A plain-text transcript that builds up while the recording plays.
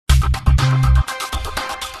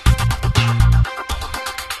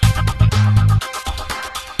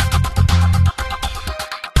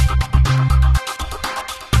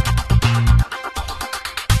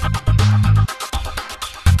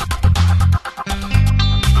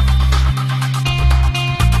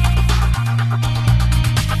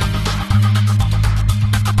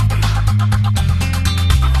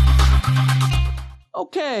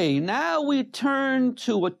Okay, now we turn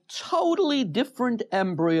to a totally different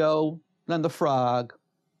embryo than the frog,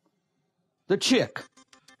 the chick.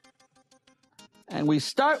 And we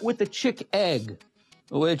start with the chick egg,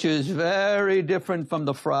 which is very different from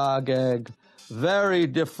the frog egg, very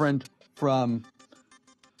different from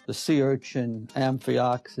the sea urchin,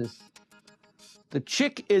 Amphioxus. The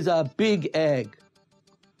chick is a big egg.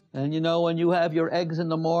 And you know, when you have your eggs in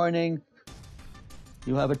the morning,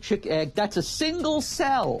 you have a chick egg. That's a single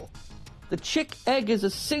cell. The chick egg is a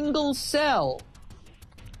single cell.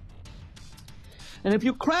 And if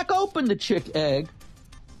you crack open the chick egg,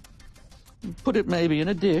 put it maybe in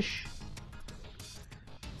a dish,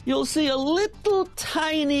 you'll see a little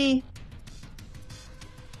tiny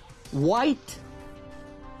white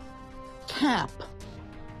cap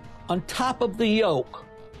on top of the yolk,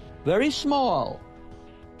 very small.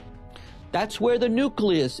 That's where the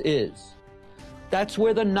nucleus is. That's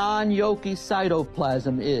where the non-yolky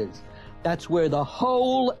cytoplasm is. That's where the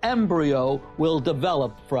whole embryo will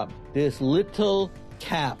develop from, this little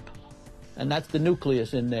cap. And that's the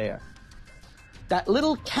nucleus in there. That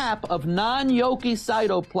little cap of non-yolky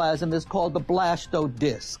cytoplasm is called the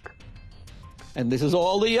blastodisc. And this is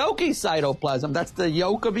all the yolky cytoplasm. That's the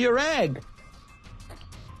yolk of your egg.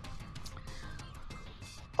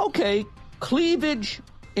 Okay, cleavage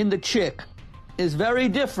in the chick is very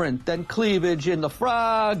different than cleavage in the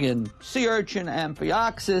frog, in sea urchin,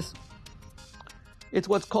 Amphioxus. It's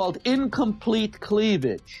what's called incomplete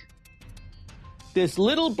cleavage. This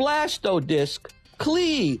little blastodisc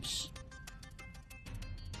cleaves.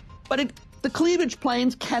 But the cleavage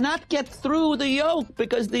planes cannot get through the yolk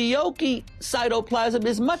because the yolky cytoplasm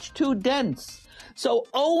is much too dense. So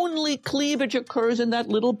only cleavage occurs in that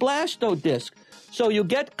little blastodisc. So you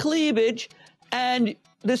get cleavage, and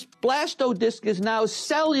this blastodisc is now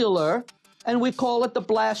cellular, and we call it the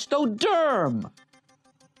blastoderm.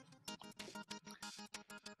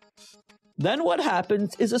 Then what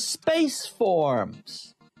happens is a space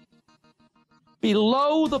forms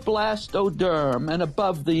below the blastoderm and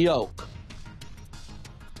above the yolk.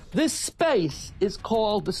 This space is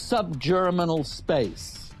called the subgerminal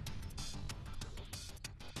space.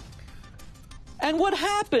 And what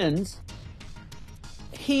happens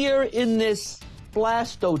here in this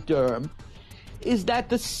blastoderm is that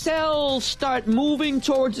the cells start moving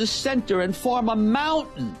towards the center and form a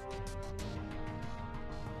mountain.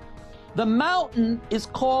 The mountain is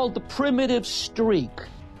called the primitive streak.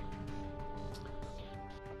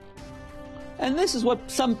 And this is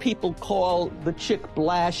what some people call the chick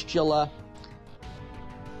blastula.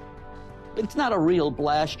 It's not a real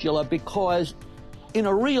blastula because in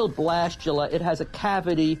a real blastula, it has a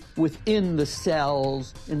cavity within the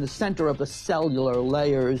cells, in the center of the cellular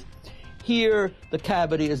layers. Here, the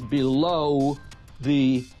cavity is below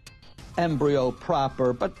the embryo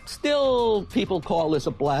proper, but still people call this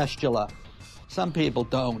a blastula. Some people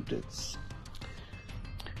don't.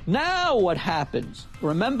 Now what happens?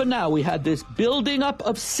 Remember now, we had this building up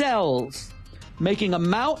of cells, making a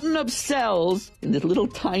mountain of cells in this little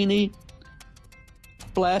tiny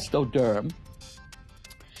blastoderm.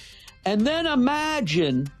 And then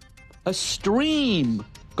imagine a stream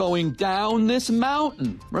going down this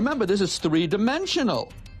mountain. Remember, this is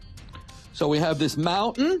three-dimensional. So we have this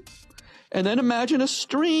mountain, and then imagine a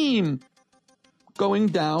stream going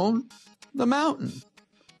down the mountain.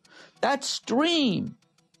 That stream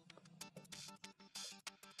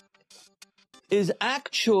is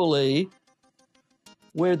actually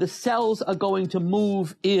where the cells are going to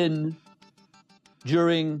move in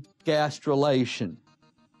during gastrulation.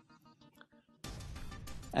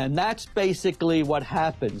 And that's basically what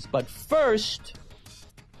happens. But first,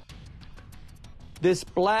 this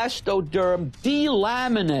blastoderm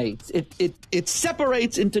delaminates. It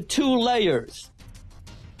separates into two layers.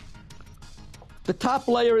 The top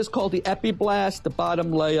layer is called the epiblast. The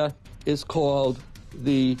bottom layer is called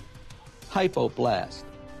the hypoblast.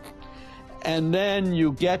 And then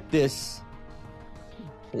you get this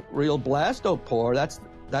real blastopore.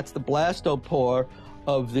 That's the blastopore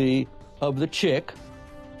of the chick.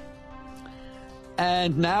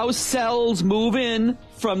 And now cells move in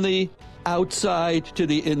from the outside to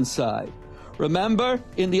the inside. Remember,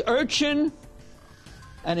 in the urchin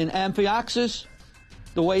and in Amphioxus,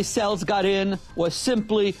 the way cells got in was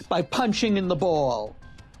simply by punching in the ball.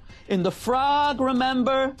 In the frog,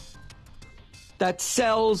 remember, that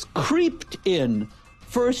cells creeped in,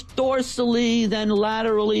 first dorsally, then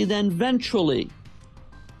laterally, then ventrally.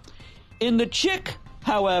 In the chick,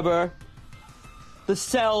 however, the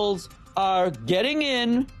cells are getting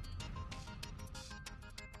in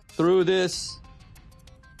through this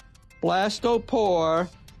blastopore,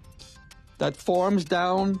 that forms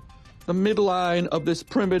down the midline of this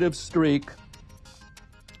primitive streak.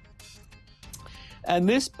 And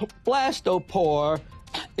this blastopore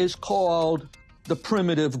is called the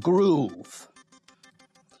primitive groove.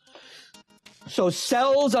 So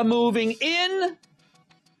cells are moving in.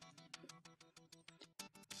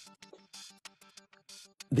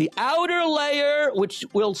 The outer layer, which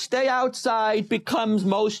will stay outside, becomes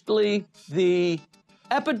mostly the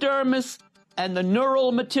epidermis and the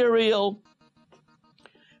neural material.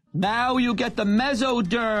 Now you get the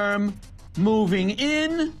mesoderm moving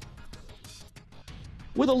in,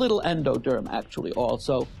 with a little endoderm actually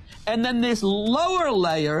also. And then this lower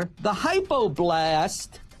layer, the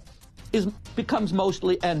hypoblast, becomes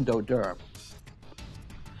mostly endoderm.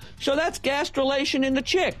 So that's gastrulation in the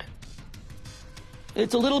chick.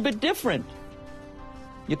 It's a little bit different.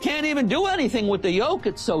 You can't even do anything with the yolk,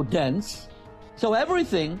 it's so dense. So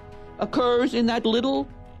everything occurs in that little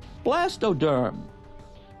blastoderm,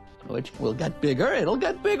 which will get bigger. It'll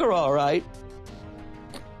get bigger, all right.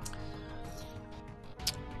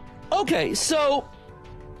 Okay, so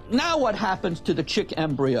now what happens to the chick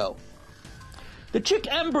embryo? The chick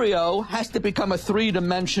embryo has to become a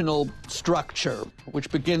three-dimensional structure, which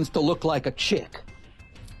begins to look like a chick.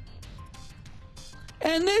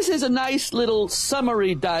 And this is a nice little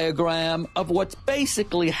summary diagram of what's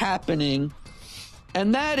basically happening,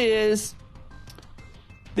 and that is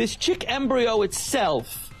this chick embryo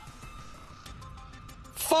itself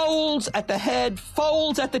folds at the head,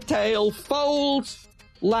 folds at the tail, folds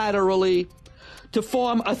laterally to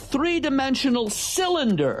form a three-dimensional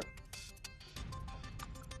cylinder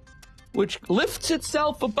which lifts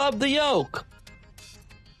itself above the yolk.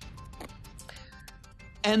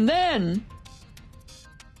 And then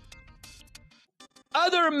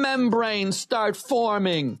other membranes start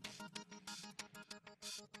forming.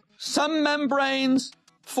 Some membranes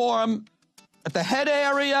form at the head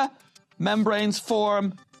area, membranes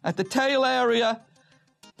form at the tail area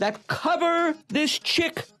that cover this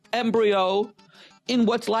chick embryo in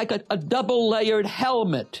what's like a double-layered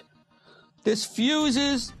helmet. This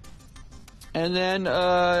fuses, and then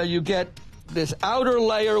you get this outer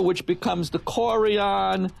layer, which becomes the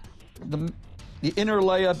chorion. The inner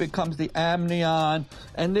layer becomes the amnion,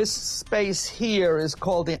 and this space here is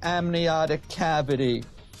called the amniotic cavity.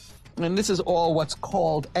 And this is all what's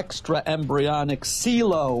called extraembryonic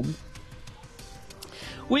coelom.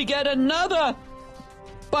 We get another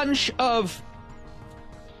bunch of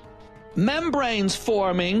membranes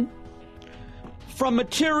forming from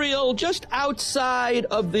material just outside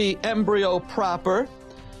of the embryo proper.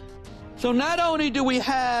 So not only do we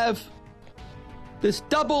have this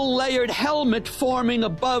double-layered helmet forming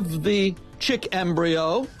above the chick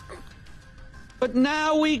embryo, but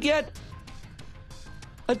now we get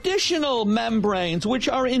additional membranes which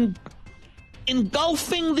are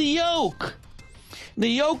engulfing the yolk. The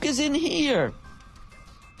yolk is in here.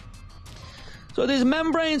 So these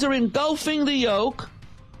membranes are engulfing the yolk,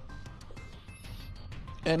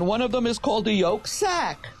 and one of them is called the yolk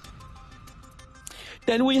sac.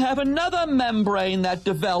 Then we have another membrane that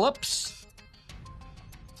develops,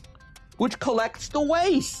 which collects the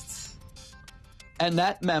wastes. And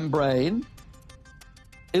that membrane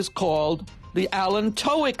is called the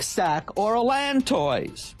allantoic sac, or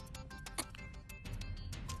allantois.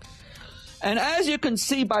 And as you can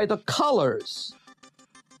see by the colors,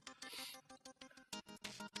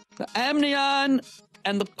 the amnion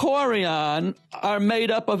and the chorion are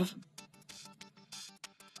made up of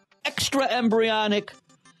extraembryonic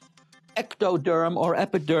ectoderm or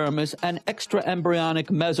epidermis and extraembryonic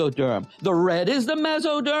mesoderm. The red is the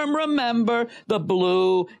mesoderm, remember. The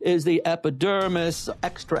blue is the epidermis,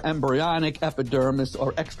 extraembryonic epidermis,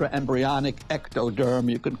 or extraembryonic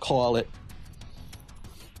ectoderm, you can call it.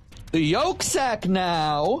 The yolk sac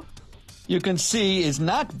now, you can see, is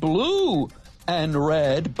not blue and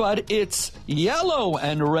red, but it's yellow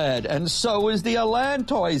and red, and so is the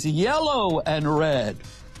allantois, yellow and red.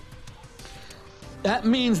 That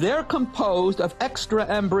means they're composed of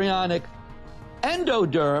extraembryonic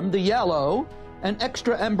endoderm, the yellow, and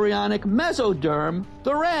extraembryonic mesoderm,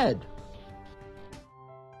 the red.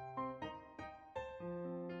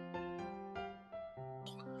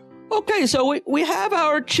 Okay, so we have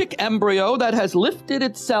our chick embryo that has lifted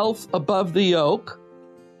itself above the yolk.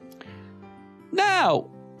 Now,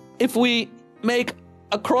 if we make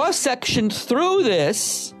a cross-section through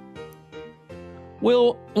this,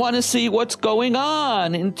 we'll want to see what's going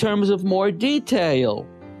on in terms of more detail.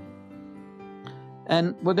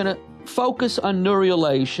 And we're going to focus on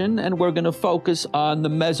neurulation, and we're going to focus on the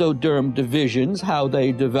mesoderm divisions, how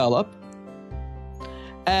they develop.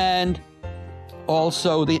 And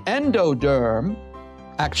also the endoderm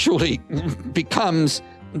actually becomes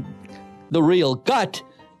the real gut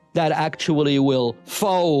that actually will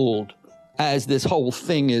fold as this whole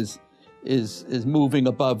thing is moving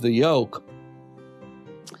above the yolk.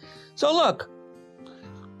 So look,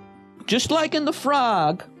 just like in the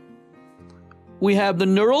frog, we have the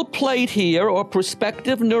neural plate here, or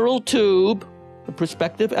prospective neural tube, the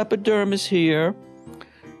prospective epidermis here,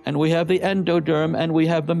 and we have the endoderm, and we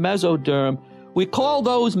have the mesoderm. We call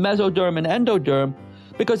those mesoderm and endoderm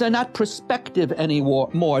because they're not prospective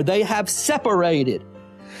anymore. They have separated.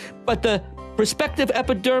 But the prospective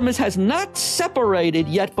epidermis has not separated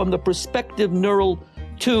yet from the prospective neural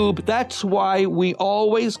tube. That's why we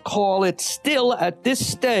always call it still at this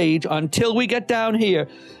stage, until we get down here.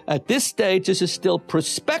 At this stage, this is still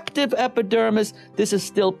prospective epidermis. This is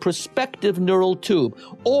still prospective neural tube.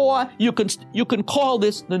 Or you can call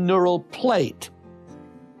this the neural plate.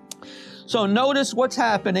 So notice what's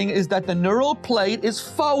happening is that the neural plate is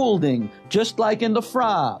folding, just like in the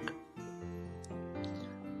frog.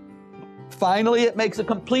 Finally, it makes a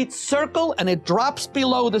complete circle and it drops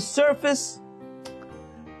below the surface.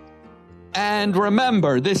 And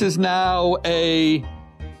remember, this is now a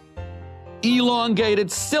elongated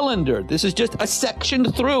cylinder. This is just a section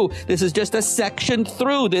through. This is just a section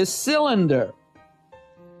through this cylinder.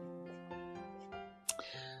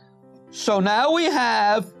 So now we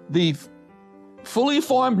have the fully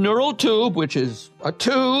formed neural tube, which is a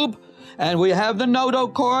tube, and we have the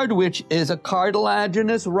notochord, which is a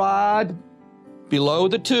cartilaginous rod below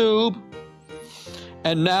the tube.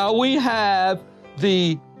 And now we have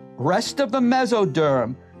the rest of the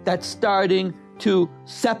mesoderm that's starting to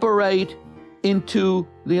separate into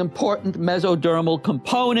the important mesodermal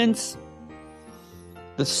components.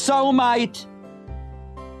 The somite,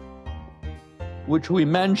 which we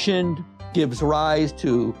mentioned, gives rise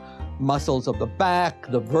to muscles of the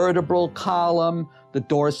back, the vertebral column, the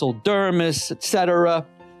dorsal dermis, etc.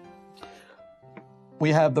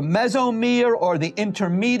 We have the mesomere, or the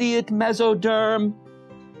intermediate mesoderm,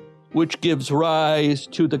 which gives rise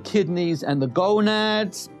to the kidneys and the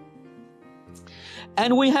gonads.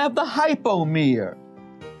 And we have the hypomere,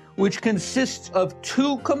 which consists of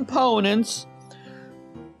two components: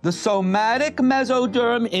 the somatic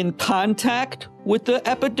mesoderm in contact with the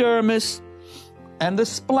epidermis, and the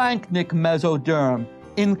splanchnic mesoderm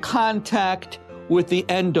in contact with the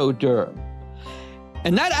endoderm.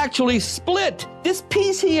 And that actually split. This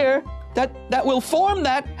piece here that will form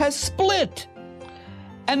that has split.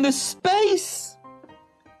 And the space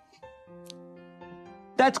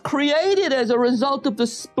that's created as a result of the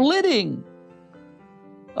splitting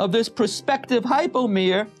of this prospective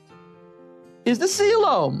hypomere is the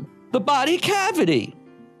coelom, the body cavity.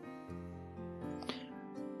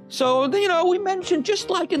 So, we mentioned, just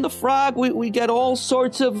like in the frog, we get all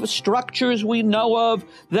sorts of structures we know of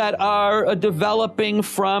that are developing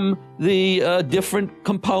from the different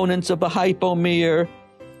components of the hypomere.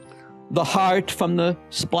 The heart from the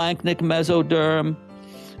splanchnic mesoderm,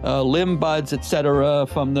 limb buds, etc.,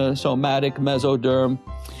 from the somatic mesoderm.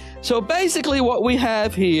 So basically what we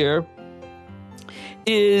have here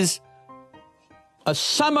is a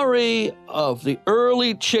summary of the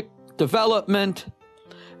early chick development.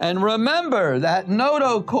 And remember that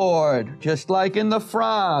notochord, just like in the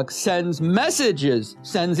frog, sends messages,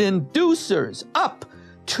 sends inducers up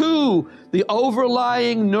to the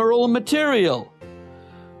overlying neural material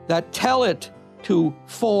that tell it to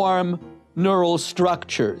form neural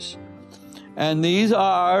structures. And these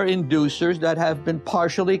are inducers that have been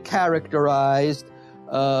partially characterized.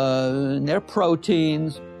 They're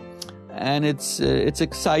proteins, and it's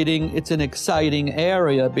exciting. It's an exciting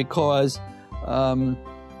area because,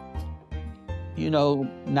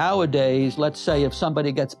 nowadays, let's say if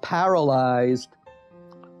somebody gets paralyzed,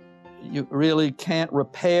 you really can't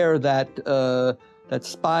repair that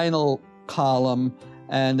spinal column,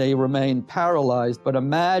 and they remain paralyzed. But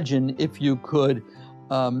imagine if you could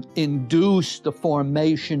induce the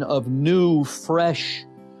formation of new, fresh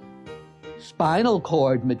spinal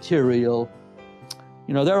cord material.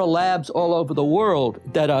 There are labs all over the world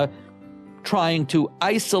that are trying to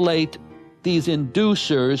isolate these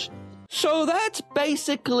inducers. So that's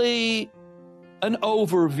basically an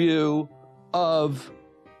overview of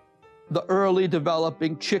the early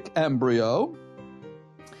developing chick embryo.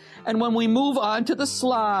 And when we move on to the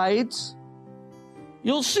slides,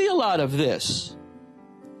 you'll see a lot of this.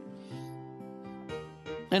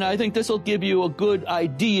 And I think this will give you a good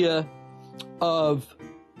idea of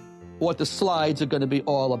what the slides are going to be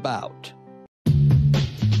all about.